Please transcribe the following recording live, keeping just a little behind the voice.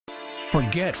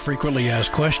Forget frequently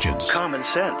asked questions. Common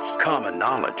sense, common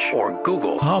knowledge, or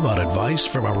Google. How about advice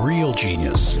from a real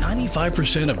genius?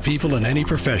 95% of people in any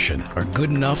profession are good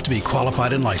enough to be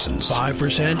qualified and licensed.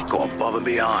 5% go above and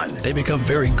beyond. They become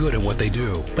very good at what they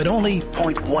do, but only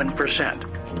 0.1%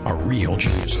 are real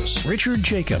geniuses. Richard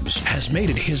Jacobs has made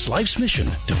it his life's mission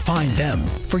to find them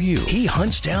for you. He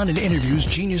hunts down and interviews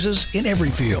geniuses in every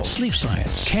field: sleep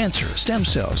science, cancer, stem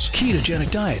cells,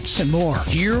 ketogenic diets, and more.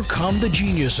 Here come the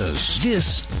geniuses.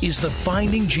 This is the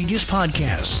Finding Genius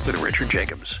Podcast with Richard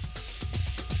Jacobs.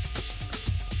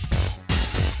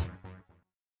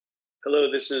 Hello,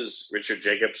 this is Richard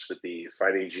Jacobs with the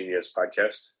Finding Genius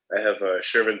Podcast. I have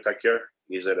Shervin Thakur.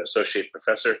 He's an associate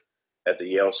professor at the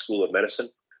Yale School of Medicine.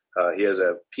 He has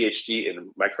a PhD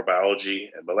in microbiology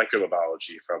and molecular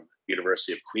biology from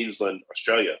University of Queensland,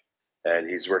 Australia. And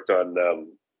he's worked on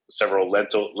several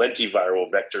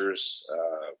lentiviral vectors,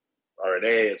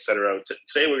 RNA, etc.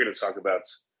 Today we're going to talk about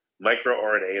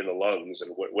microRNA in the lungs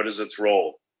and what is its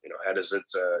role? How does it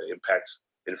impact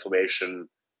inflammation,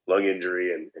 lung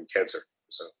injury, and cancer?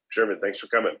 So, Shervin, thanks for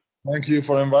coming. Thank you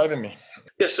for inviting me.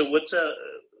 Yeah, so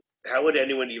how would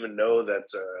anyone even know that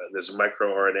there's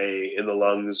microRNA in the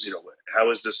lungs? How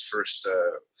is this first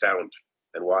found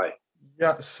and why?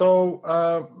 Yeah, so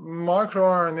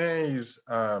microRNAs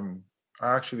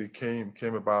actually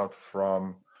came about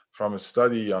from a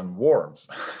study on worms.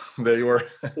 There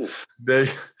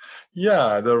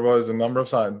was a number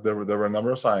of there were a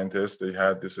number of scientists. They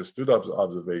had this astute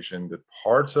observation that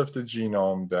parts of the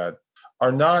genome that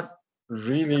are not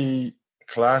really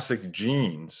classic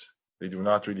genes, they do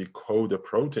not really code a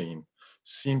protein,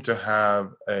 seem to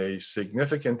have a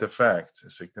significant effect, a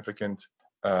significant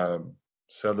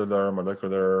cellular,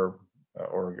 molecular,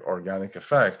 or organic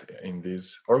effect in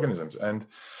these organisms.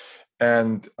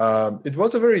 And it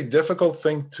was a very difficult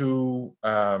thing to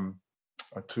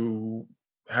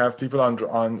have people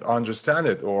understand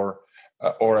it or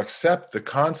accept the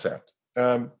concept.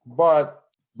 But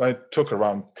it took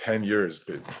around 10 years,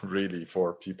 really,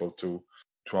 for people to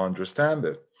understand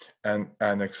it and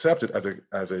accept it as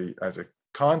a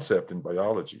concept in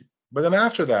biology. But then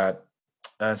after that,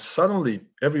 suddenly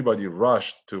everybody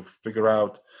rushed to figure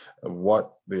out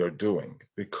what they are doing,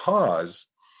 because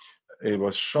it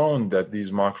was shown that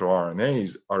these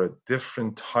microRNAs are a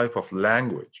different type of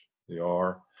language. They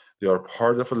are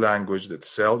part of a language that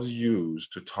cells use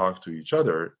to talk to each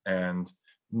other, and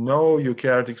no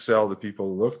eukaryotic cell that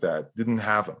people looked at didn't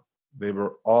have them. They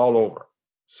were all over.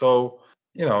 So,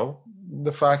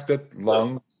 the fact that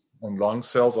lung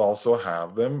cells also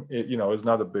have them, is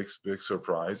not a big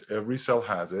surprise. Every cell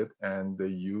has it, and they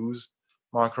use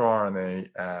microRNA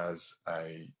as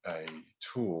a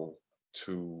tool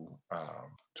to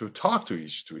talk to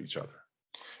each other.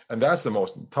 And that's the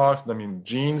most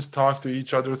genes talk to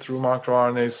each other through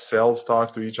microRNAs, cells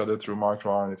talk to each other through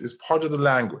microRNAs. It's part of the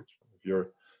language. If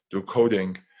you're do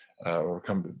coding or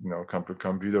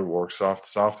computer work,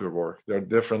 software work, there are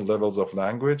different levels of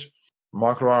language.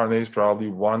 microRNA is probably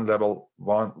one level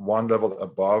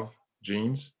above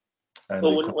genes. And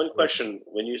one question: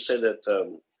 when you say that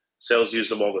cells use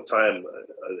them all the time,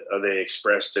 are they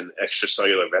expressed in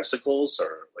extracellular vesicles,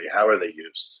 or how are they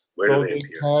used? Where do they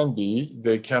appear?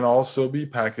 They can also be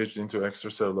packaged into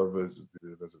extracellular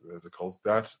vesicles.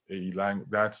 That's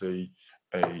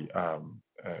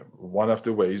one of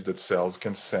the ways that cells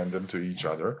can send them to each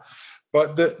other.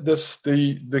 But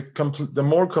the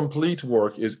more complete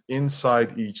work is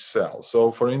inside each cell.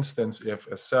 So, for instance, if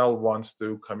a cell wants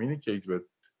to communicate with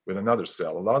another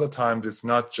cell, a lot of times it's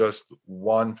not just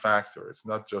one factor, it's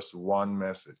not just one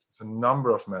message, it's a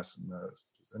number of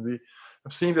messages. And we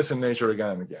have seen this in nature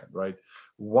again and again, right?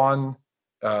 One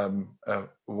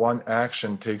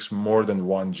action takes more than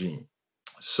one gene.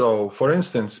 So, for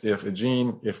instance,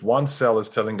 if one cell is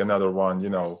telling another one,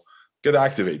 get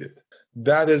activated,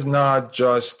 that is not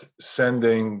just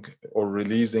sending or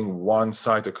releasing one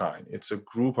cytokine. It's a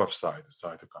group of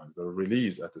cytokines that are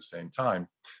released at the same time.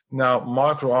 Now,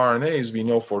 microRNAs, we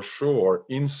know for sure,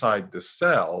 inside the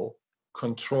cell,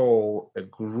 control a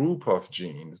group of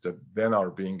genes that then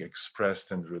are being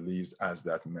expressed and released as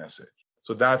that message.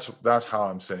 So that's how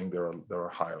I'm saying there are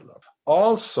higher levels.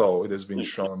 Also, it has been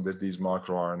shown that these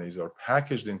microRNAs are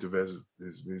packaged into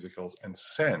vesicles and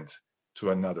sent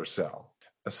to another cell.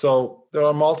 So there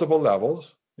are multiple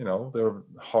levels. They're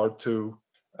hard to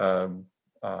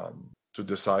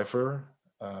decipher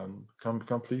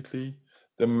completely.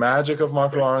 The magic of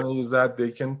microRNA is that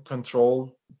they can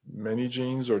control many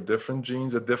genes or different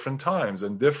genes at different times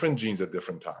and different genes at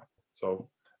different times. So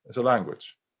it's a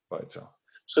language by itself.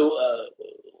 So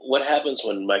what happens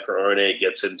when microRNA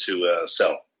gets into a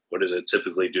cell? What does it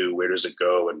typically do? Where does it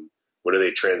go? And what do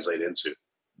they translate into?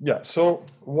 Yeah. So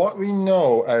what we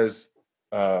know as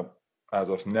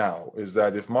of now is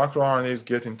that if microRNAs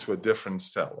get into a different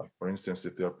cell, like for instance,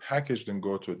 if they're packaged and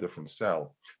go to a different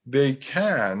cell, they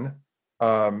can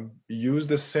use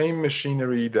the same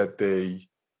machinery that they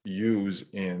use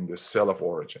in the cell of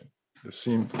origin. It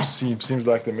seems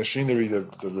like the machinery, the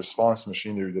response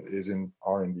machinery that is in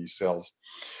R&D cells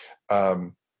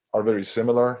are very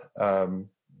similar.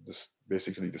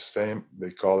 Basically the same.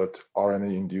 They call it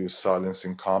RNA-induced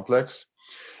silencing complex.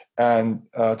 And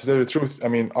to tell you the truth, I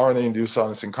mean, RNA-induced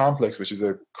silencing complex, which is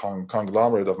a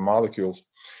conglomerate of molecules,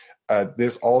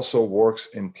 this also works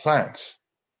in plants.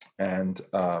 And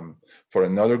for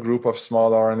another group of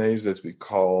small RNAs that we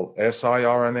call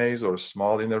siRNAs or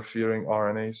small interfering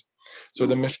RNAs. So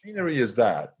the machinery is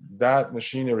that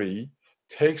machinery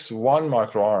takes one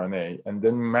microRNA and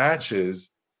then matches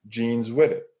genes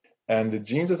with it. And the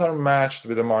genes that are matched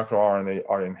with the microRNA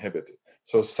are inhibited.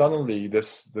 So suddenly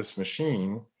this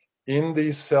machine in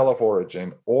the cell of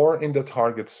origin or in the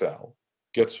target cell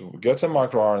gets a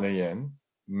microRNA in,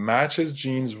 matches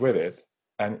genes with it,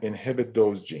 and inhibit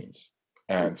those genes.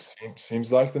 And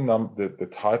seems like the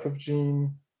type of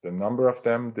gene, the number of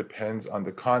them depends on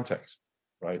the context,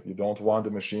 right? You don't want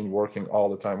the machine working all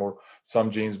the time or some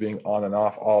genes being on and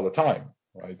off all the time,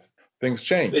 right? Things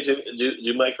change.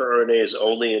 Do microRNAs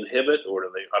only inhibit or do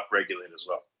they upregulate as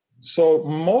well? So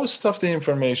most of the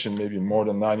information, maybe more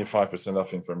than 95%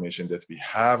 of information that we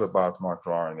have about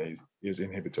microRNAs is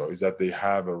inhibitory, is that they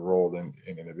have a role in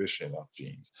inhibition of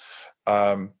genes.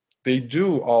 They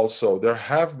do also, there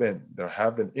have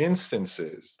been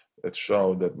instances that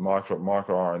show that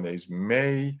microRNAs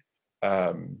may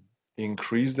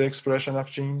increase the expression of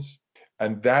genes.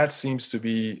 And that seems to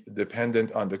be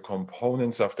dependent on the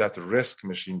components of that RISC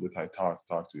machine that I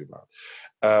talked to you about.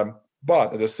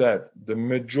 But as I said, the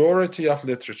majority of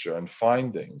literature and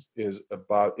findings is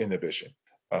about inhibition.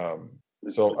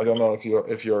 So I don't know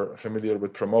if you're familiar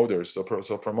with promoters. So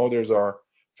promoters are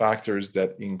factors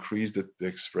that increase the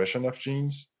expression of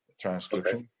genes,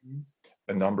 transcription genes,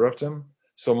 a number of them.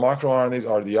 So microRNAs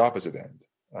are the opposite end.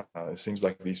 It seems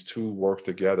like these two work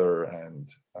together and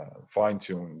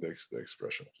fine-tune the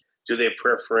expression. Do they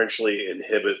preferentially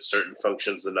inhibit certain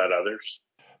functions and not others?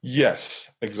 Yes,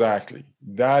 exactly.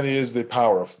 That is the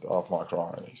power of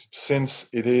microRNAs. Since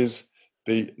it is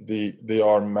they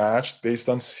are matched based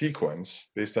on the sequence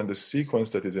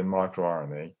that is in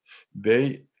microRNA,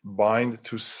 they bind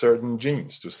to certain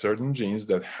genes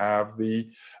that have the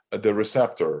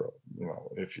receptor,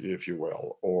 if you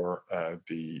will, or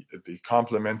the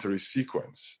complementary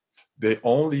sequence. They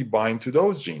only bind to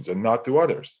those genes and not to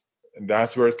others, and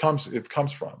that's where it comes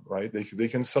from, right? They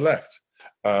can select,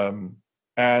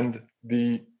 and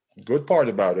the good part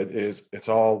about it is it's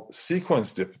all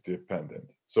sequence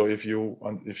dependent. So if you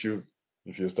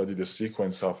study the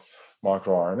sequence of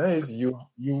microRNAs,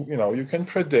 you can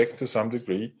predict to some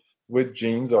degree which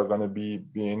genes are going to be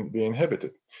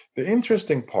inhibited. The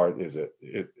interesting part is that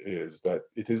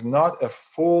it is not a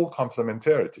full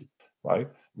complementarity, right?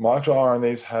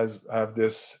 MicroRNAs have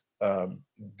this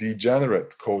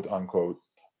degenerate, quote unquote,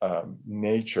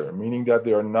 nature, meaning that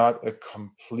they are not a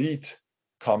complete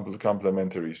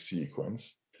complementary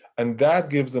sequence, and that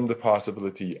gives them the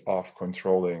possibility of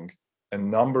controlling a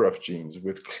number of genes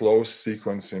with close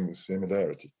sequence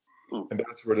similarity. And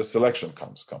that's where the selection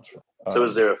comes from. So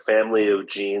is there a family of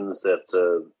genes that,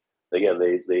 again,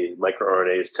 the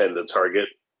microRNAs tend to target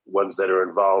ones that are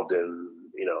involved in,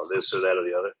 this or that or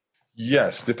the other?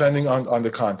 Yes, depending on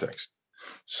the context.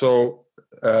 So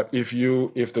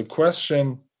if the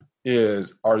question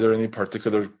is, are there any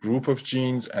particular group of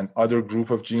genes and other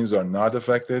group of genes are not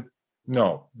affected?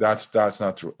 No, that's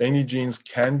not true. Any genes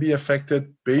can be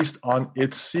affected based on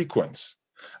its sequence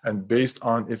and based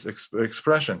on its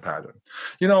expression pattern.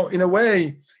 In a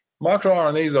way,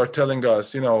 microRNAs are telling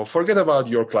us, forget about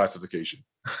your classification.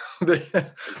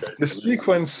 the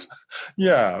sequence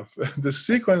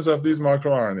of these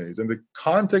microRNAs and the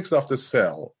context of the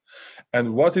cell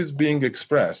and what is being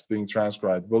expressed, being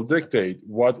transcribed, will dictate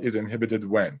what is inhibited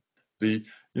when.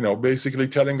 Basically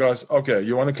telling us, okay,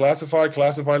 you want to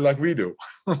classify like we do.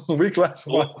 We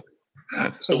classify.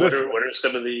 So what are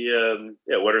some of the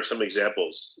what are some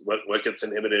examples? What gets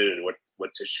inhibited and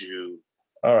what tissue?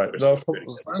 All right. Now, for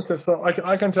instance, so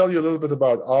I can tell you a little bit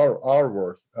about our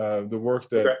work, the work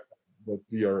that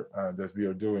we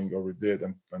are doing or we did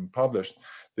and published.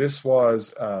 This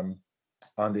was on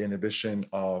the inhibition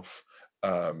of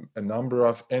a number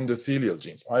of endothelial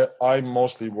genes. I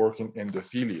mostly work in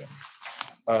endothelium.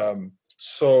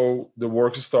 So the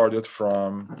work started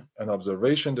from an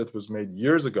observation that was made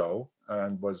years ago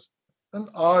and was an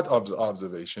odd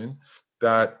observation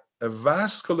that a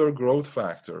vascular growth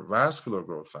factor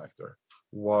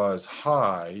was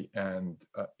high and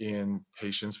in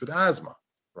patients with asthma,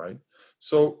 right?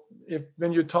 So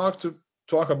when you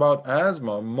talk about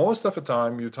asthma, most of the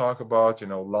time you talk about,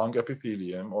 lung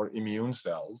epithelium or immune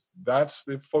cells. That's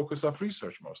the focus of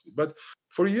research mostly. But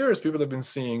for years, people have been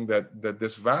seeing that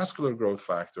this vascular growth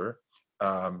factor,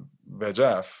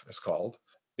 VEGF is called,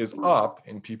 is up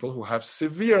in people who have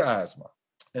severe asthma.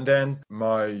 And then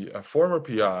my former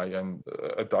PI and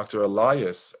Dr.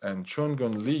 Elias and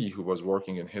Chun-Gun Lee, who was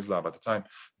working in his lab at the time,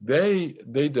 they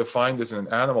defined this in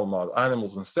an animal model,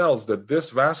 animals and cells, that this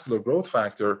vascular growth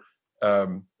factor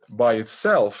by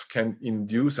itself can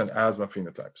induce an asthma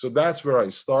phenotype. So that's where I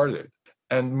started.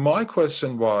 And my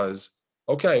question was,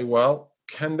 okay, well,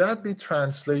 can that be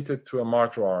translated to a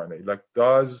microRNA? Like,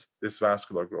 does this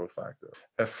vascular growth factor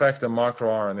affect a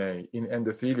microRNA in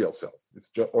endothelial cells? It's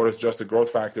just a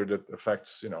growth factor that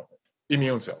affects,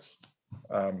 immune cells.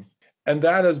 And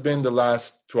that has been the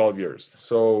last 12 years.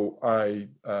 So I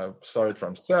started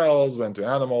from cells, went to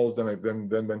animals,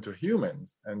 then went to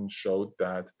humans, and showed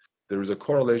that there is a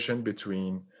correlation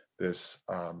between this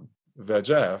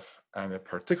VEGF and a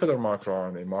particular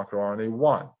microRNA,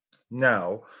 microRNA1.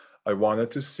 Now, I wanted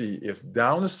to see if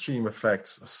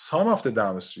some of the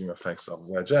downstream effects of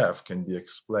VEGF can be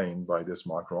explained by this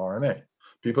microRNA.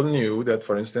 People knew that,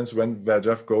 for instance, when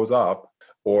VEGF goes up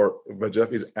or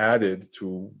VEGF is added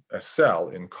to a cell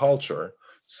in culture,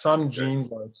 some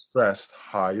genes are expressed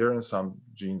higher and some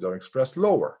genes are expressed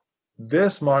lower.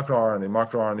 This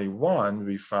microRNA1,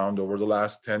 we found over the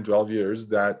last 10, 12 years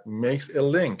that makes a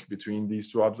link between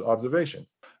these two observations.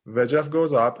 VEGF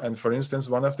goes up, and for instance,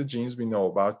 one of the genes we know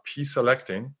about,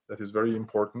 P-selectin, that is very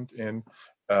important in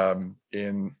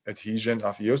adhesion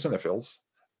of eosinophils,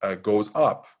 goes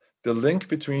up. The link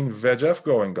between VEGF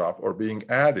going up or being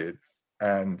added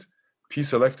and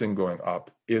P-selectin going up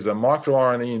is a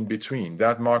microRNA in between.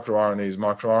 That microRNA is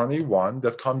microRNA1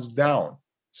 that comes down.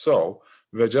 So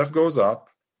VEGF goes up,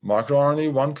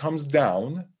 microRNA1 comes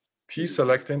down,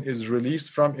 P-selectin is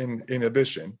released from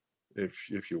inhibition,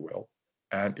 if you will,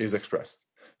 and is expressed.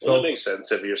 So that makes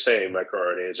sense. If you're saying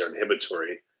microRNAs are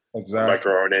inhibitory, exactly.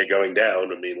 MicroRNA going down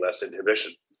would mean less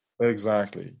inhibition.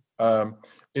 Exactly.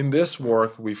 In this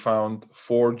work, we found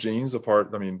 3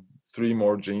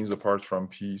 more genes apart from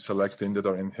P-selectin that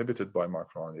are inhibited by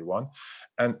microRNA1.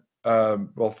 And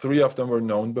 3 of them were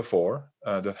known before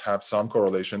that have some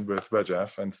correlation with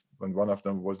VEGF, and one of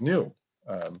them was new,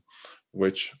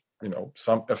 which,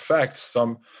 some effects,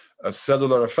 some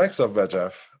cellular effects of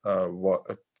VEGF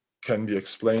can be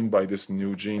explained by this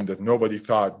new gene that nobody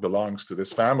thought belongs to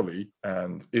this family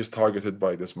and is targeted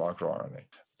by this microRNA.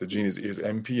 The gene is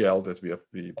MPL that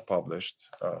we published.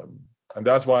 And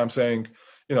that's why I'm saying,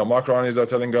 microRNAs are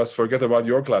telling us, forget about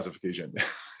your classification.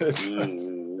 It's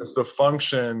the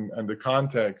function and the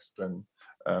context and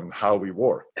how we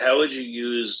work. How would you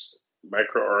use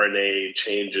microRNA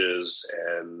changes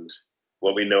and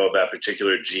what we know about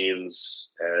particular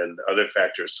genes and other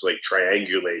factors to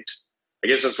triangulate? I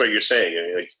guess that's what you're saying.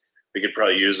 We could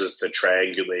probably use this to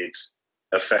triangulate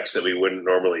effects that we wouldn't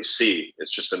normally see.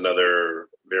 It's just another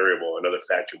variable, another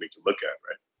factor we can look at,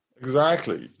 right?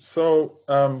 Exactly. So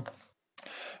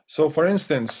for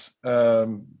instance, there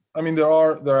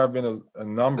have been a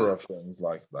number of things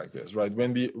like this, right?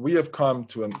 When we have come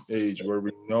to an age where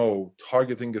we know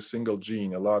targeting a single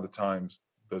gene a lot of times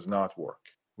does not work.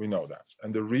 We know that.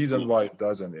 And the reason why it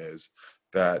doesn't is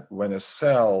that when a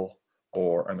cell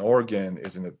or an organ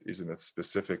is in a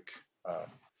specific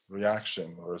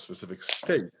reaction or a specific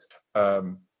state,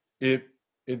 it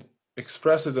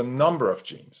expresses a number of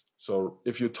genes. So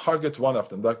if you target one of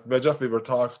them, like VEGF we were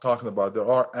talking about, there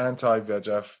are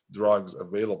anti-VEGF drugs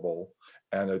available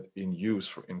and in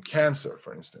use in cancer,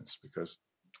 for instance, because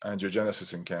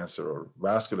angiogenesis in cancer or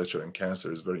vasculature in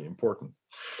cancer is very important.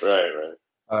 Right.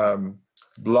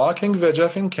 Blocking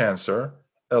VEGF in cancer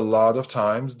a lot of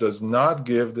times does not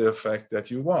give the effect that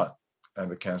you want,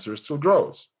 and the cancer still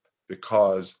grows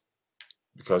because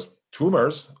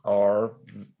tumors are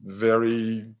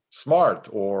very smart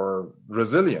or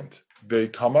resilient. They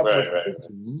come up with other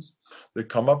genes. They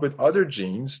come up with other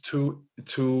genes to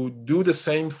do the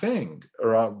same thing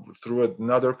through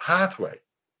another pathway,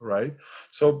 right?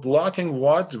 So blocking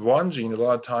one gene a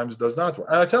lot of times does not work.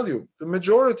 And I tell you, the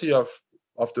majority of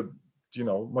the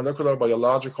molecular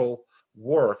biological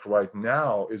work right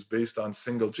now is based on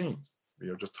single genes. We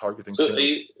are just targeting. So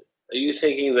are you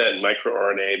thinking that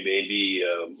microRNA may be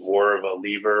more of a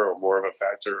lever or more of a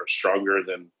factor or stronger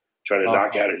than trying to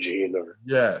knock out a gene. Or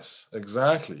yes,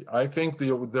 exactly. I think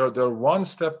they're one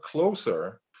step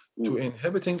closer to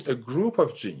inhibiting a group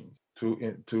of genes,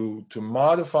 to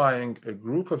modifying a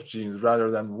group of genes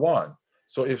rather than one.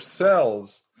 So if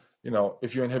cells,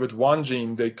 if you inhibit one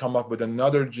gene, they come up with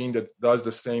another gene that does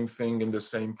the same thing in the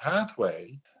same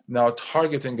pathway. Now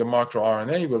targeting a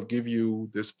microRNA will give you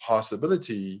this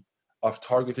possibility of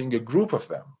targeting a group of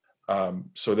them,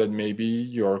 so that maybe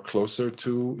you're closer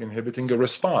to inhibiting a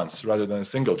response rather than a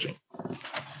single gene.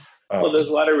 Well, there's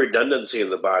a lot of redundancy in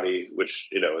the body, which,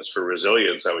 is for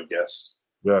resilience, I would guess.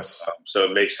 Yes. So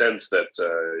it makes sense that,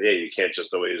 you can't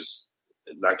just always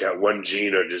knock out one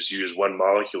gene or just use one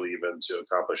molecule even to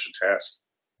accomplish a task.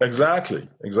 Exactly.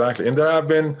 And there have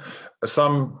been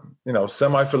some,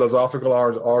 semi-philosophical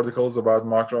articles about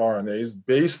microRNAs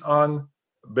based on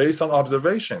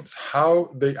observations, how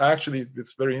they actually,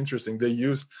 it's very interesting. They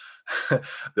use,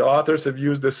 the authors have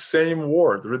used the same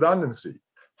word, redundancy,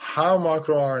 how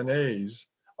microRNAs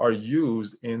are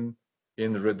used in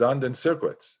redundant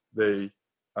circuits. They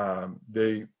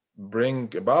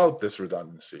bring about this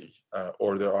redundancy,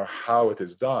 or how it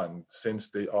is done, since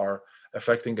they are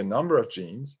affecting a number of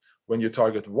genes. When you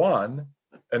target one,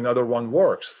 another one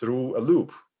works through a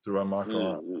loop, through a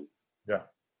microRNA. Mm-hmm.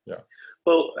 Yeah.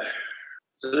 Well,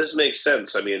 so this makes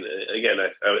sense. I mean, again,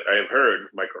 I've heard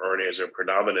microRNAs are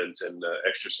predominant in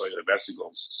extracellular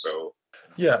vesicles. So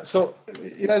yeah, so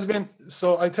it has been.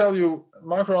 So I tell you,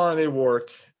 microRNA work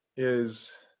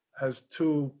has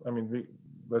two. I mean,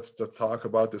 let's talk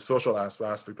about the social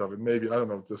aspect of it. Maybe, I don't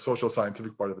know, the social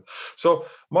scientific part of it. So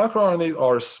microRNAs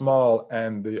are small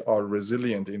and they are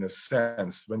resilient in a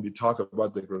sense when we talk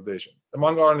about degradation.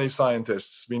 Among RNA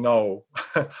scientists, we know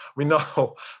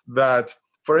that,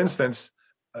 for instance,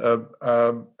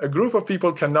 a group of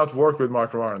people cannot work with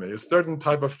microRNA. A certain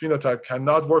type of phenotype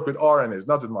cannot work with RNAs,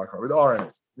 not with microRNA, with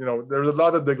RNAs. There's a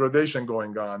lot of degradation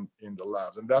going on in the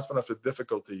labs, and that's one of the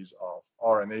difficulties of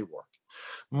RNA work.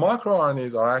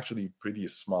 MicroRNAs are actually pretty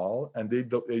small, and they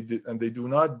do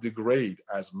not degrade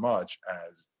as much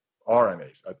as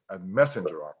RNAs, as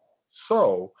messenger RNAs.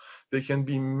 So they can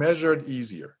be measured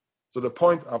easier. So the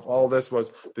point of all this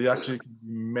was they actually can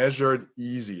be measured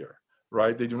easier.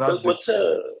 Right? They do not. What's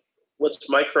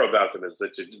micro about them is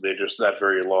that they're just not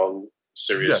very long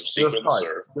series of sequences.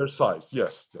 Their size,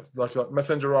 yes. Like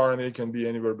messenger RNA can be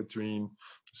anywhere between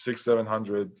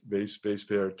 600-700 base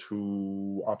pair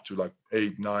to up to like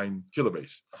 8-9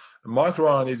 kilobase.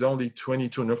 MicroRNA is only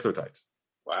 22 nucleotides.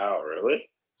 Wow, really?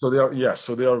 So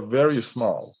they are very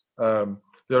small.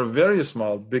 They are very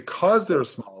small. Because they're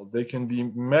small, they can be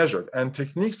measured, and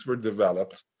techniques were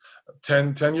developed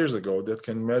 10 years ago that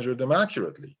can measure them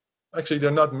accurately. Actually, there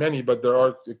are not many, but there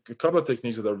are a couple of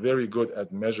techniques that are very good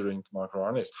at measuring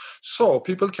microRNAs. So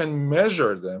people can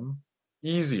measure them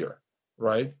easier,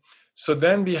 right? So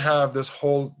then we have this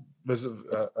whole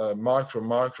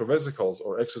microvesicles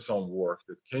or exosome work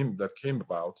that came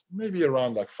about maybe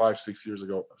around like 5-6 years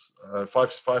ago,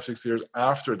 5-6 years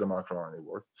after the microRNA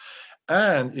work.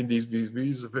 And in these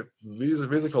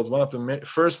vesicles, one of the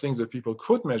first things that people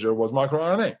could measure was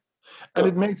microRNA. And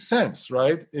it made sense,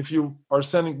 right? If you are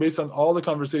sending, based on all the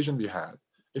conversation we had,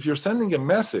 if you're sending a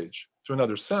message to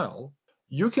another cell,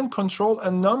 you can control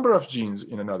a number of genes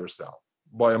in another cell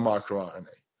by a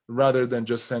microRNA rather than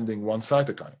just sending one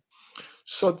cytokine.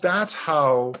 So that's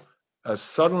how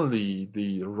suddenly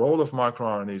the role of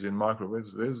microRNAs in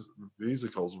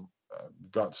microvesicles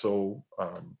got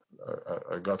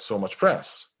so much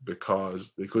press,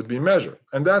 because they could be measured.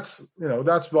 And that's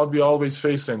what we always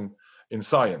face in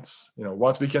science.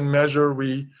 What we can measure,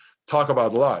 we talk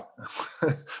about a lot.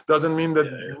 Doesn't mean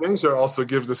that nature also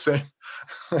gives the same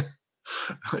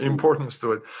importance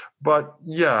to it. But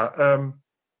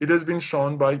it has been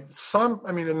shown by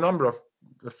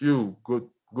a few good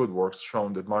works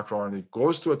shown that microRNA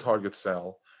goes to a target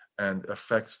cell and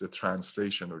affects the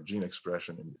translation or gene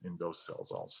expression in those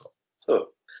cells also.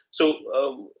 So,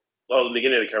 at the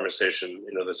beginning of the conversation,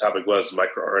 the topic was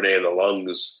microRNA in the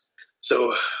lungs.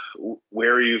 So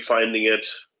where are you finding it?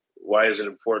 Why is it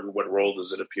important? What role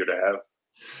does it appear to have?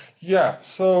 Yeah.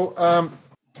 So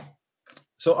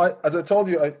as I told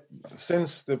you,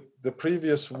 since the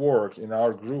previous work in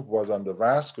our group was on the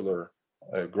vascular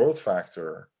growth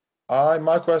factor,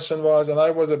 my question was, and I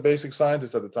was a basic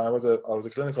scientist at the time. I was a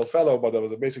clinical fellow, but I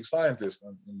was a basic scientist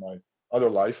in my other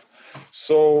life.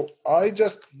 So I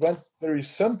just went very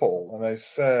simple, and I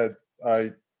said,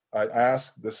 I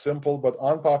asked the simple but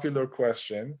unpopular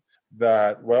question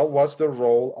that, well, what's the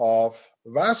role of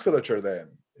vasculature then?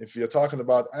 If you're talking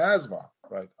about asthma,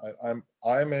 right? I'm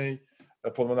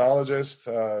a pulmonologist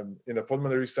in a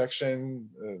pulmonary section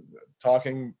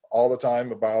talking all the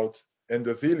time about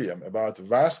endothelium, about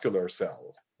vascular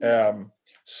cells. And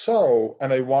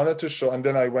I wanted to show, and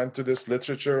then I went to this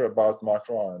literature about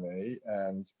microRNA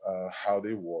and how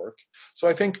they work. So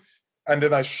I think, and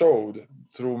then I showed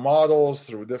through models,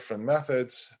 through different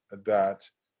methods, that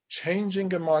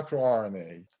changing a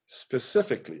microRNA,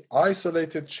 specifically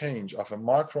isolated change of a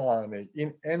microRNA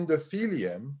in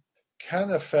endothelium,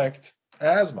 can affect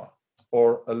asthma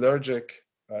or allergic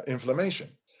inflammation.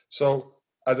 So,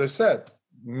 as I said,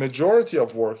 majority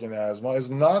of work in asthma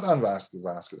is not on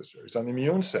vasculature. It's on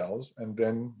immune cells and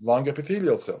then lung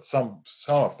epithelial cells, some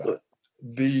of that.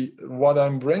 What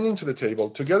I'm bringing to the table,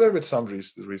 together with some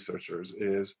researchers,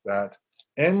 is that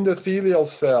endothelial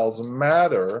cells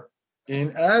matter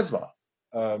in asthma.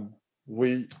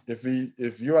 If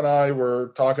you and I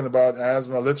were talking about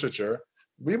asthma literature,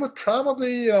 we would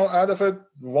probably, out of a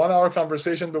 1 hour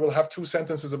conversation, we will have 2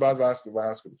 sentences about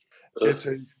vasculature. It's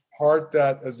a part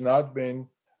that has not been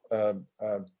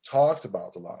talked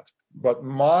about a lot. But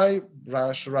my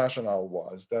rationale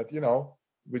was that,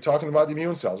 we're talking about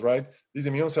immune cells, right? These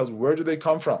immune cells, where do they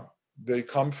come from? They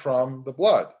come from the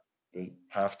blood. They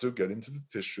have to get into the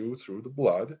tissue through the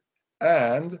blood.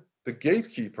 And the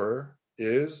gatekeeper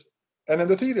is an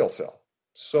endothelial cell.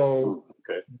 So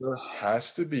there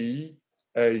has to be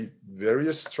a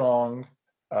very strong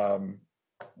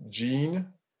gene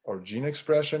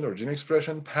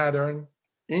expression pattern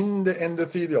in the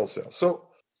endothelial cell. So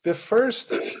the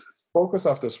first focus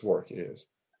of this work is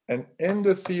an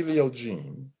endothelial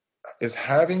gene is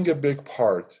having a big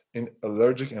part in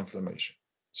allergic inflammation.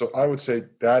 So I would say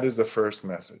that is the first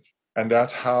message. And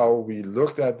that's how we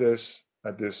looked at this,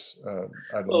 the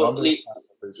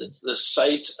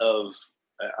site of,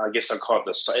 I guess I'll call it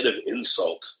the site of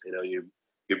insult.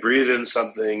 You breathe in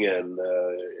something and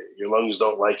your lungs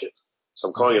don't like it. So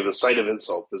I'm calling it the site of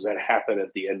insult. Does that happen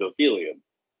at the endothelium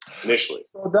initially?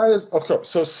 So that is, okay.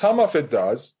 So some of it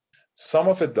does.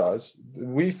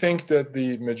 We think that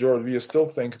we still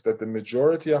think that the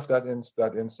majority of that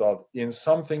insult in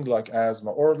something like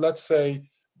asthma, or let's say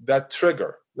that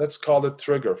trigger, let's call it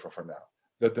trigger for now,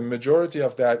 that the majority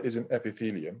of that is in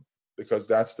epithelium, because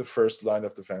that's the first line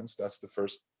of defense. That's the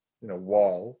first,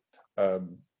 wall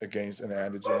against an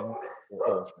antigen.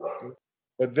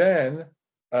 But then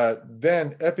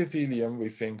epithelium, we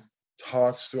think,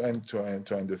 talks to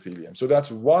endothelium. So that's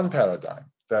one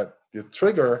paradigm, that the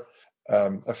trigger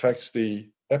affects the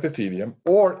epithelium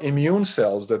or immune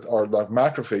cells that are like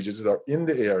macrophages that are in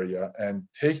the area and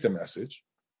take the message,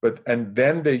 and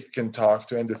then they can talk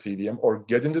to endothelium or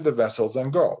get into the vessels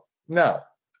and go. Now,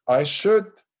 I should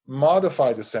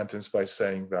modify the sentence by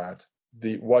saying that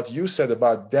what you said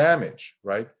about damage,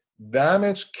 right?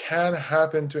 Damage can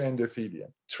happen to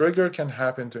endothelium. Trigger can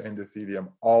happen to endothelium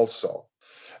also.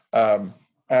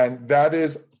 And that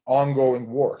is ongoing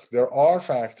work. There are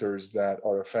factors that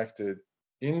are affected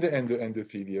in the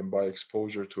endothelium by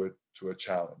exposure to a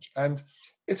challenge. And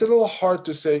it's a little hard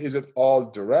to say, is it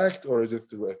all direct or is it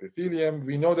through epithelium?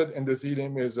 We know that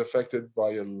endothelium is affected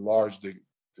by a large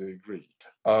degree.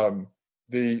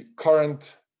 The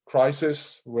current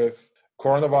crisis with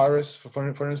coronavirus,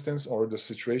 for instance, or the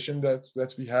situation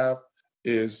that we have,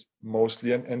 is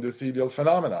mostly an endothelial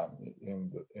phenomenon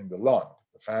in the lung.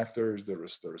 The factors, the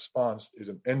response is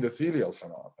an endothelial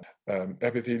phenomenon.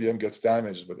 Epithelium gets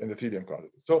damaged, but endothelium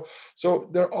causes it. So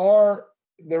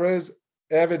there is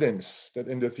evidence that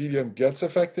endothelium gets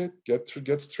affected,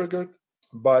 gets triggered,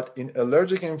 but in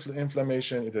allergic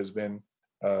inflammation, it has been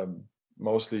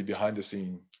mostly behind the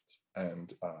scenes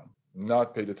and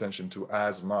not paid attention to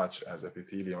as much as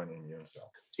epithelium and immune cells.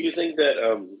 Do you think that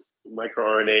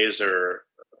microRNAs are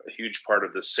a huge part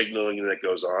of the signaling that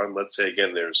goes on? Let's say,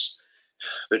 again, there's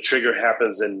the trigger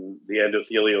happens in the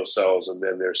endothelial cells, and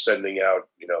then they're sending out,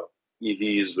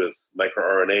 EVs with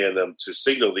microRNA in them to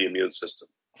signal the immune system,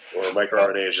 or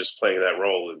microRNA is just playing that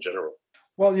role in general.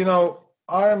 Well,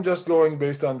 I am just going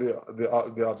based on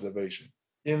the observation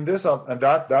in this, and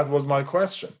that was my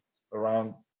question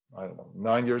around,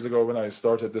 9 years ago when I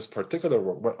started this particular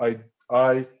work. But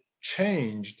I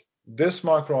changed this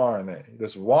microRNA,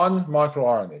 this one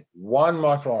microRNA,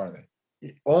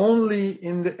 only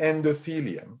in the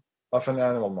endothelium of an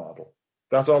animal model.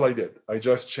 That's all I did. I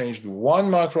just changed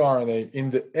one microRNA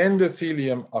in the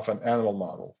endothelium of an animal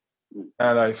model.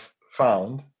 And I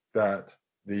found that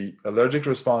the allergic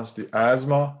response, the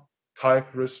asthma type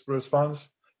response,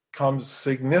 comes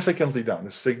significantly down,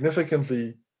 is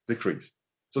significantly decreased.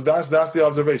 So that's the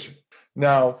observation.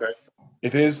 Now,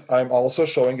 I'm also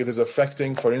showing it is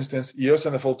affecting, for instance,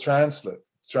 eosinophil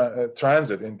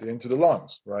transit into the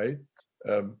lungs, right?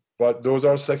 But those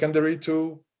are secondary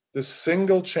to the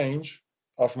single change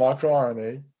of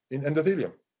microRNA in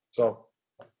endothelium. So,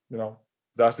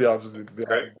 that's the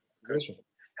observation.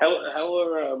 How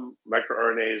are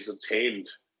microRNAs obtained?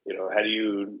 How do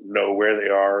you know where they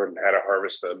are and how to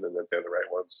harvest them and that they're the right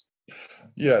ones?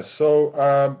 Yes, so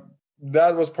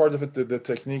that was part of it. The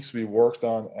techniques we worked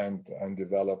on and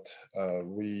developed.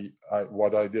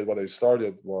 What I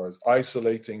started was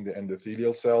isolating the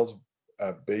endothelial cells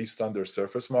based on their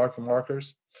surface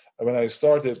markers. And when I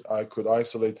started, I could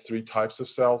isolate three types of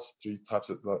cells,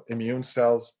 immune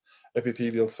cells,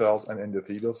 epithelial cells, and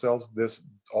endothelial cells.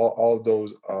 All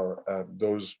those are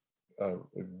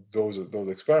those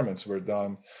experiments were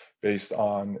done based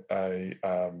on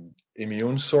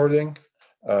immune sorting,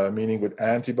 meaning with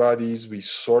antibodies, we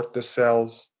sort the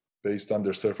cells based on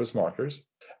their surface markers.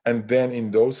 And then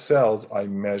in those cells, I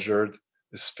measured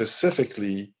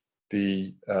specifically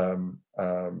the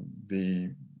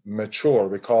mature,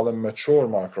 we call them mature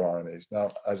microRNAs.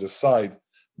 Now, as a side,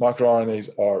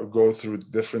 microRNAs go through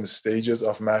different stages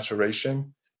of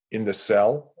maturation in the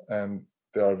cell, and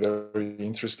they are very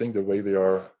interesting the way they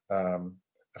are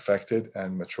affected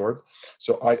and matured.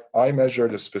 So I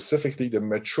measured specifically the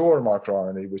mature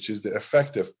microRNA, which is the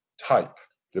effective type,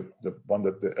 the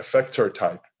effector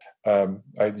type.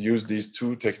 I used these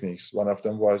two techniques. One of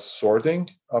them was sorting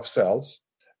of cells,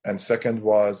 and second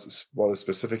was a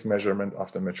specific measurement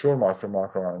of the mature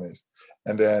microRNAs.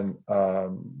 And then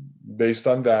based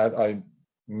on that, I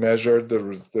measured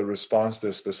the response,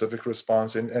 the specific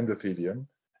response in endothelium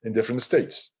in different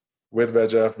states, with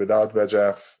VEGF, without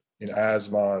VEGF, in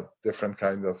asthma, different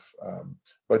kind of.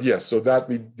 But yes, so that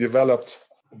we developed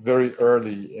very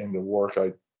early in the work.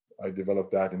 I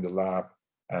developed that in the lab,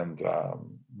 and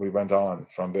we went on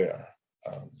from there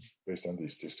based on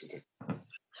these two techniques.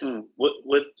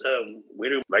 Where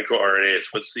do microRNAs?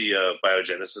 What's the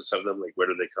biogenesis of them? Like, where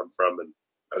do they come from, and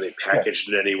are they packaged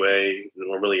in any way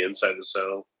normally inside the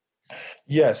cell?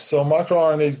 Yes. So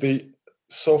microRNAs,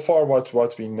 so far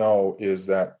what we know is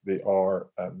that they are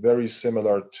very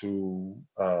similar to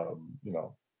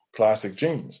classic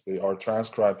genes. They are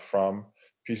transcribed from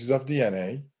pieces of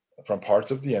DNA, from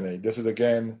parts of DNA. This is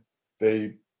again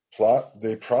they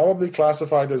probably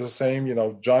classified as the same,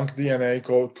 junk DNA,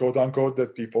 quote unquote,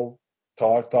 that people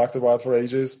talked about for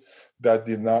ages, that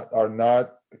are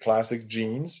not classic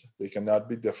genes. They cannot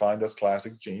be defined as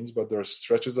classic genes, but they're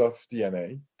stretches of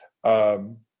DNA.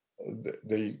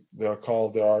 They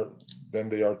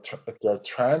are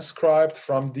transcribed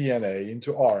from DNA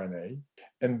into RNA,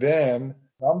 and then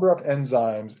a number of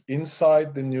enzymes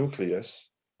inside the nucleus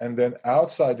and then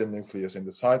outside the nucleus in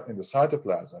the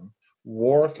cytoplasm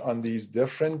work on these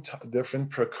different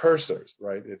precursors,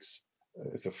 right? It's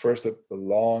the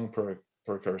long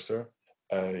precursor,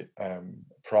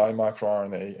 prime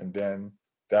microRNA, and then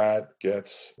that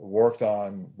gets worked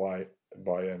on by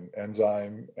an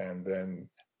enzyme and then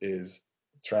is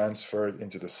transferred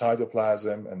into the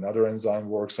cytoplasm. Another enzyme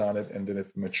works on it, and then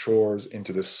it matures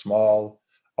into the small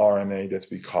RNA that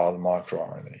we call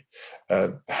microRNA.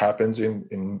 Happens in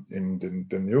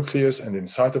the nucleus and in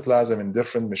cytoplasm in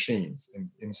different machines,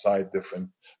 inside different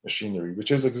machinery,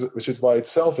 which is by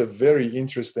itself a very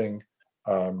interesting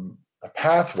a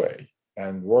pathway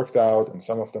and worked out. And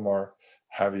some of them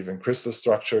have even crystal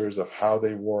structures of how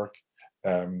they work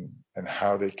and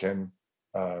how they can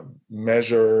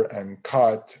measure and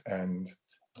cut and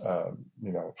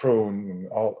prune and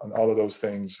all of those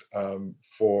things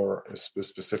for a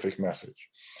specific message.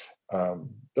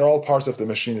 They're all parts of the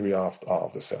machinery of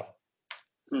the cell.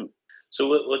 So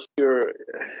what's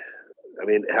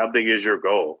how big is your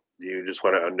goal? Do you just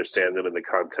want to understand them in the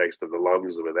context of the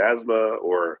lungs with asthma,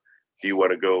 or do you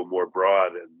want to go more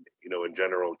broad and, in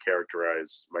general,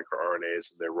 characterize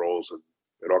microRNAs and their roles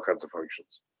and all kinds of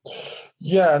functions?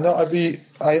 Yeah, no,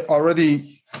 I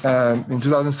already, in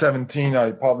 2017,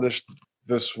 I published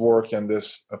this work and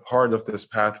a part of this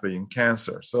pathway in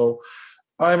cancer. So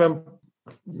I'm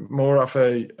more of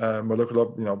a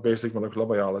basic molecular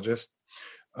biologist.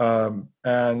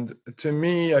 And to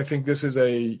me, I think this is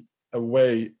a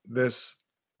way, this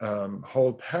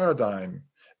whole paradigm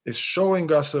is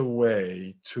showing us a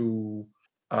way to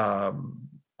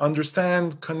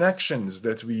understand connections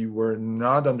that we were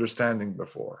not understanding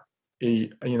before.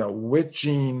 Which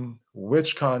gene,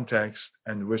 which context,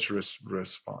 and which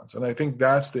response. And I think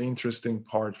that's the interesting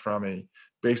part from a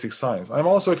basic science. I'm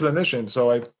also a clinician, so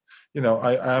I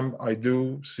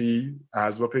do see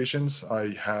asthma patients. I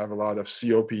have a lot of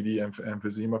COPD and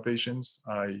emphysema patients.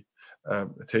 I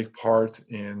take part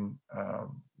in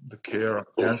the care of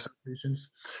cancer patients.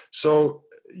 So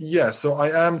yes, so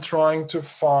I am trying to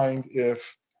find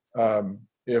if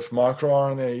if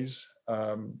microRNAs,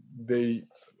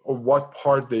 or what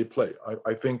part they play.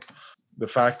 I think the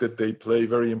fact that they play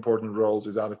very important roles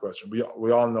is out of question.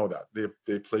 We all know that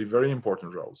they play very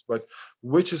important roles, but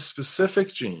which specific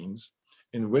genes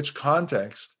in which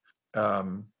context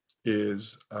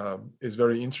is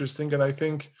very interesting, and I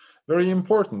think very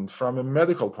important from a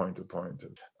medical point of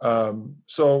view.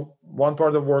 So one part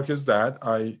of the work is that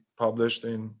I published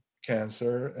in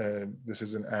Cancer. This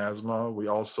is in asthma. We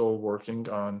also working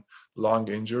on lung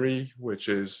injury, which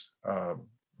is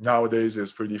nowadays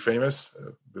is pretty famous.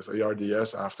 This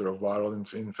ARDS after a viral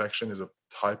infection is a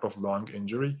type of lung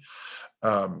injury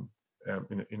in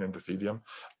endothelium.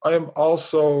 I am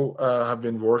also have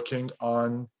been working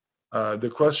on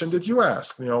the question that you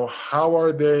asked. How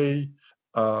are they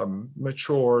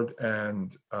matured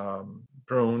and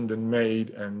pruned and made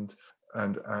and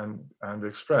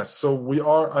expressed? So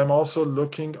I'm also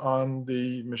looking on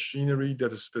the machinery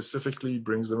that specifically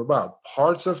brings them about.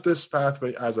 Parts of this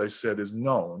pathway, as I said, is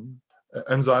known.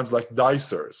 Enzymes like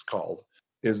dicer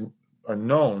are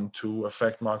known to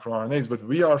affect microRNAs, but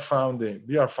we are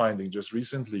finding just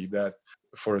recently that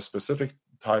for a specific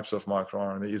types of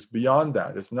microRNA is beyond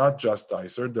that. It's not just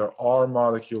dicer. There are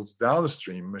molecules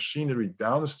downstream, machinery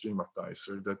downstream of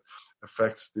dicer that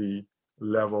affects the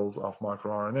levels of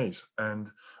microRNAs.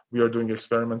 And we are doing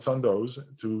experiments on those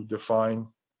to define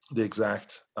the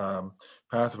exact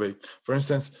pathway. For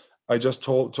instance, I just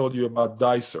told you about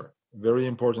dicer, very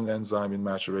important enzyme in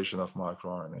maturation of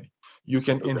microRNA. You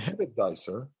can inhibit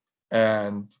dicer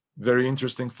and very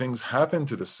interesting things happen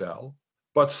to the cell,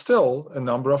 but still a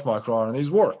number of microRNAs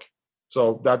work.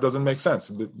 So that doesn't make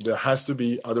sense. There has to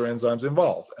be other enzymes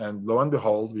involved. And lo and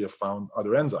behold, we have found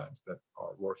other enzymes that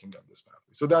are working on this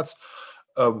pathway. So that's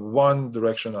one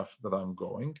direction that I'm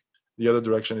going. The other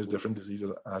direction is different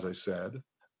diseases, as I said.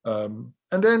 And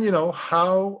then,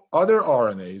 how other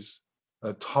RNAs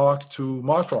talk to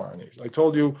microRNAs. I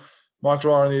told you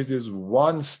microRNAs is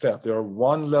one step. They are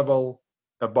one level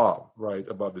above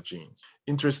the genes.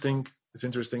 It's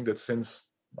interesting that since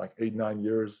like 8-9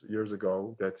 years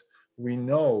ago that we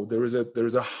know there is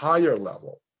a higher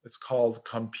level. It's called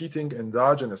competing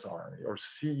endogenous RNA or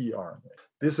CERNA.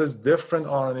 This is different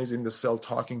RNAs in the cell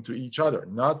talking to each other,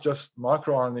 not just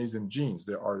microRNAs in genes.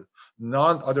 There are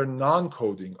other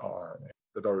non-coding RNA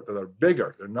that are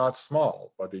bigger. They're not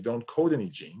small, but they don't code any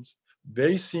genes.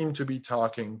 They seem to be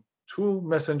talking to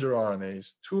messenger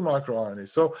RNAs, to microRNAs.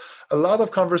 So a lot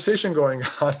of conversation going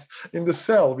on in the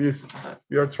cell. We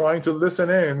are trying to listen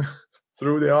in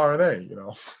through the RNA,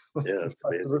 Yeah, it's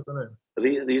amazing. Listen in.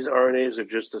 These RNAs are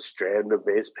just a strand of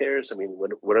base pairs. I mean,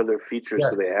 what other features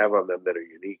do they have on them that are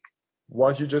unique?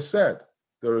 What you just said.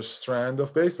 They're a strand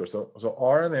of base pairs. So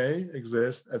RNA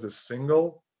exists as a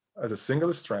single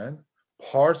strand.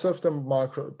 Parts of the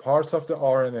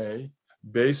RNA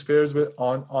base pairs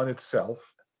on itself.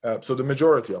 So the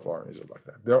majority of RNAs are like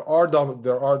that. There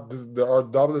are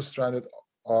double-stranded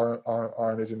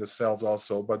RNAs in the cells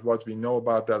also, but what we know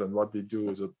about that and what they do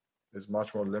is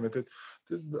much more limited.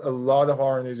 A lot of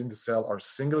RNAs in the cell are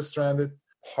single-stranded.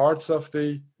 Parts of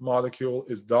the molecule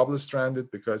is double-stranded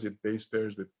because it base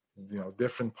pairs with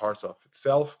different parts of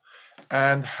itself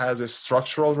and has a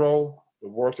structural role. The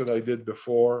work that I did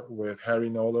before with Harry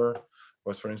Noller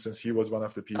was, for instance, he was one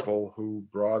of the people who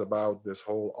brought about this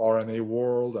whole RNA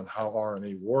world and how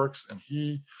RNA works, and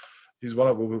he was one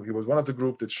of the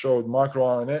group that showed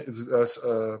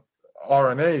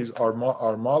RNAs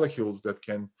are molecules that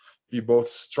can be both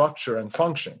structure and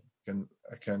function, can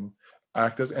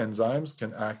act as enzymes,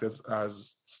 can act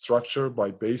as structure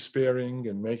by base pairing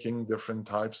and making different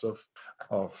types of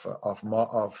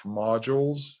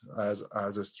modules as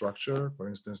a structure. For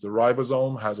instance, the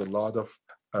ribosome has a lot of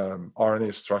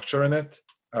RNA structure in it.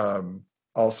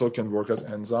 Also can work as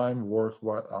enzyme, work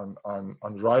on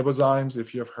ribozymes,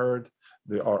 if you've heard.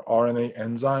 They are RNA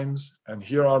enzymes, and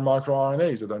here are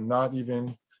microRNAs that are not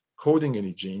even coding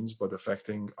any genes but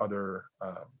affecting other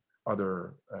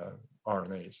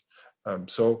RNAs.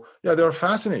 So yeah, they're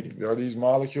fascinating. There are these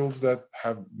molecules that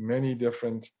have many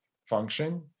different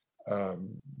function,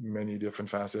 many different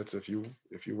facets, if you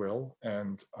will,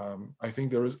 and I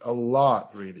think there is a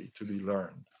lot really to be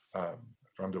learned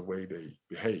from the way they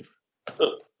behave.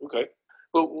 Oh, okay.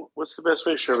 Well, what's the best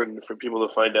way, Shervin, for people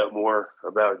to find out more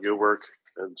about your work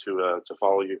and to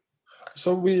follow you?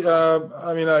 So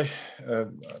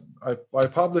I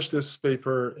published this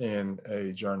paper in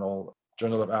a Journal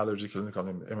of Allergy, Clinical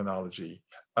Immunology.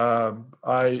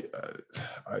 I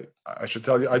should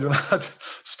tell you, I do not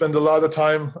spend a lot of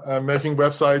time making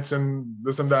websites and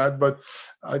this and that, but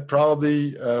I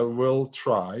probably will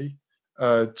try.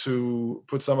 to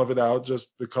put some of it out, just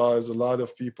because a lot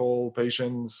of people,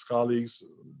 patients, colleagues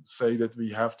say that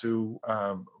we have to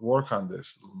work on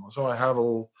this. So I have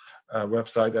a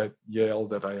website at Yale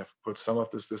that I have put some of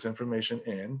this information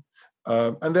in,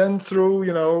 and then through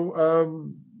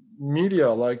media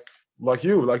like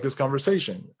you, like this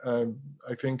conversation.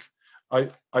 I think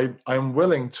I'm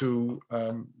willing to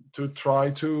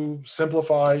try to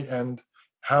simplify and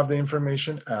have the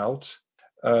information out.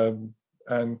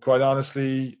 And quite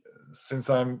honestly, since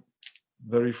I'm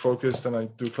very focused and I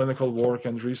do clinical work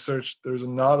and research, there's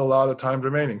not a lot of time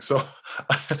remaining. So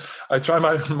I try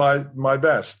my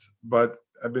best, but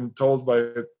I've been told by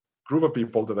a group of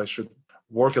people that I should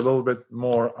work a little bit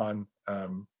more on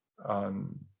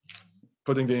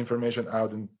putting the information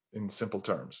out in simple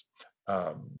terms.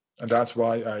 And that's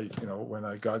why when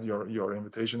I got your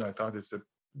invitation, I thought it's a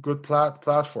good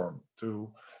platform to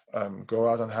go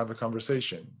out and have a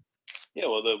conversation. Yeah,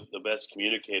 well, the best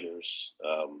communicators,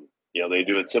 they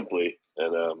do it simply.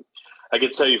 And I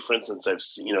could tell you, for instance, I've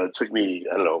seen, it took me,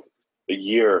 a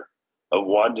year of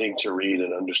wanting to read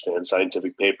and understand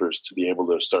scientific papers to be able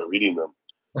to start reading them.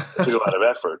 It took a lot of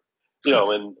effort,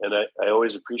 and I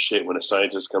always appreciate when a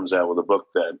scientist comes out with a book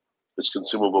that is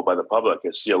consumable by the public.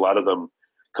 I see a lot of them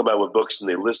come out with books and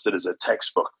they list it as a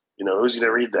textbook. Who's going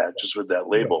to read that just with that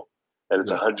label? Yes. And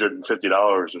it's $150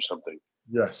 or something.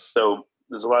 Yes. So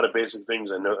there's a lot of basic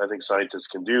things I think scientists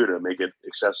can do to make it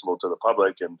accessible to the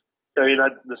public. And you're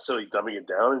not necessarily dumbing it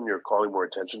down, and you're calling more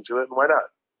attention to it. And why not?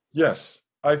 Yes,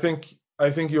 I think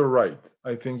you're right.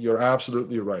 I think you're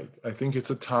absolutely right. I think it's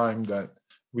a time that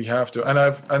we have to.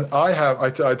 I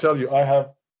tell you, I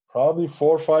have probably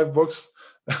 4 or 5 books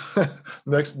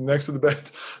next to the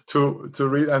bed to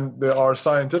read, and there are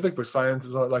scientific books.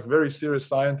 Scientists, like very serious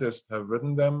scientists, have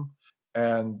written them,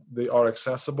 and they are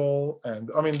accessible. And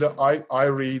I mean, I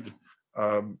read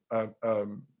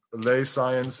lay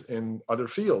science in other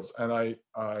fields, and I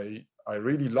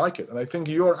really like it. And I think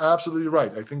you're absolutely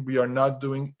right. I think we are not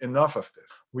doing enough of this.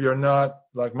 We are not,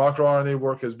 like, microRNA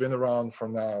work has been around for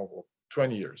now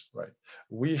 20 years, right?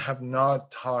 We have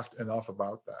not talked enough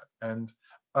about that. And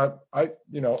I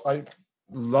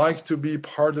like to be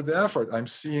part of the effort. I'm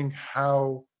seeing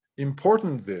how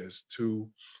important it is to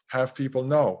have people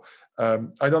know.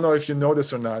 I don't know if you know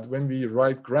this or not. When we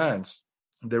write grants,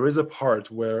 there is a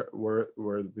part where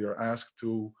we are asked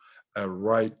to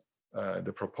write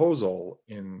the proposal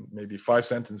in maybe 5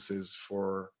 sentences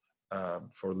for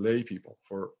lay people,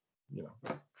 for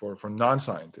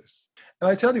non-scientists.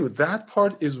 And I tell you, that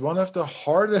part is one of the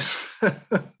hardest.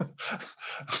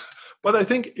 But I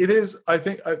think it is. I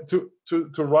think to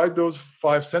write those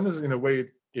 5 sentences in a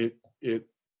way it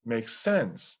makes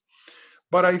sense.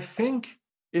 But I think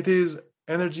it is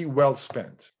energy well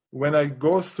spent. When I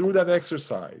go through that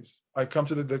exercise, I come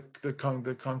to the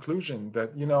conclusion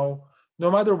that, no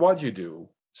matter what you do,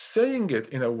 saying it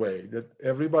in a way that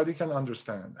everybody can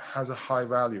understand has a high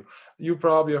value. You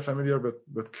probably are familiar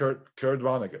with Kurt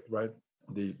Vonnegut, right?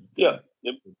 I've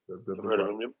heard of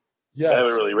him. Yep. Yes. I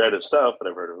haven't really read his stuff, but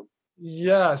I've heard of him.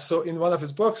 Yeah. So in one of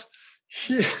his books,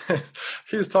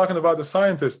 he's talking about the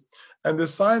scientist, and the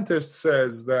scientist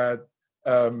says that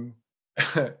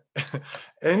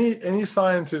any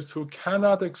scientist who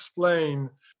cannot explain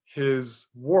his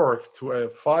work to a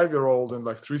 5-year-old in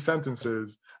like 3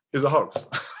 sentences is a hoax.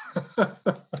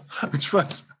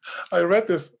 I read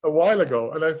this a while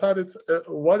ago, and I thought it's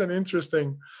what an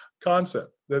interesting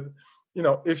concept, that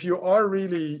if you are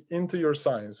really into your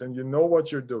science and you know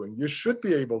what you're doing, you should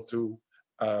be able to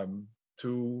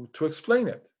explain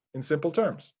it in simple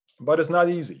terms. But it's not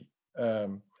easy,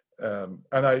 and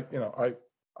I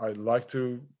like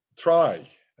to try.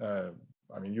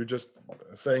 I mean, you just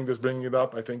saying this, bringing it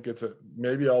up, I think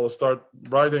maybe I'll start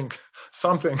writing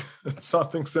something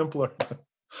simpler.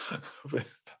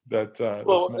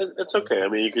 It's okay. I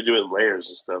mean, you could do it in layers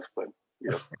and stuff, but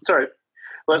it's all right.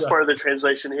 Well, that's part of the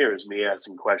translation here, is me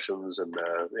asking questions and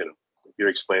you're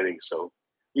explaining. So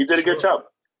you did a good job.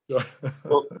 Sure.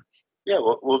 Well,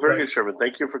 very good, Shervin.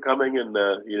 Thank you for coming, and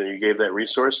you gave that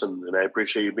resource, and I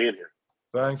appreciate you being here.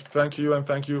 Thank you, and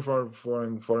thank you for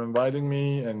inviting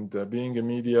me and being a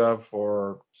media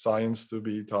for science to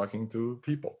be talking to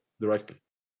people directly.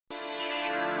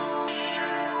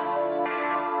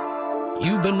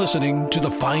 You've been listening to the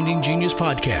Finding Genius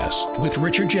podcast with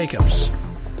Richard Jacobs.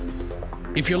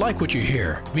 If you like what you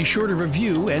hear, be sure to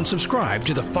review and subscribe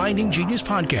to the Finding Genius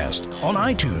podcast on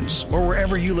iTunes or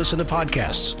wherever you listen to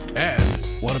podcasts.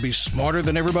 And want to be smarter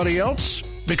than everybody else?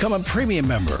 Become a premium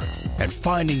member at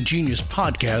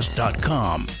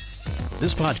findinggeniuspodcast.com.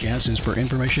 This podcast is for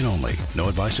information only. No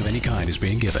advice of any kind is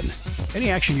being given. Any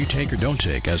action you take or don't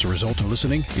take as a result of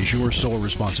listening is your sole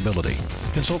responsibility.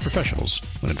 Consult professionals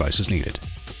when advice is needed.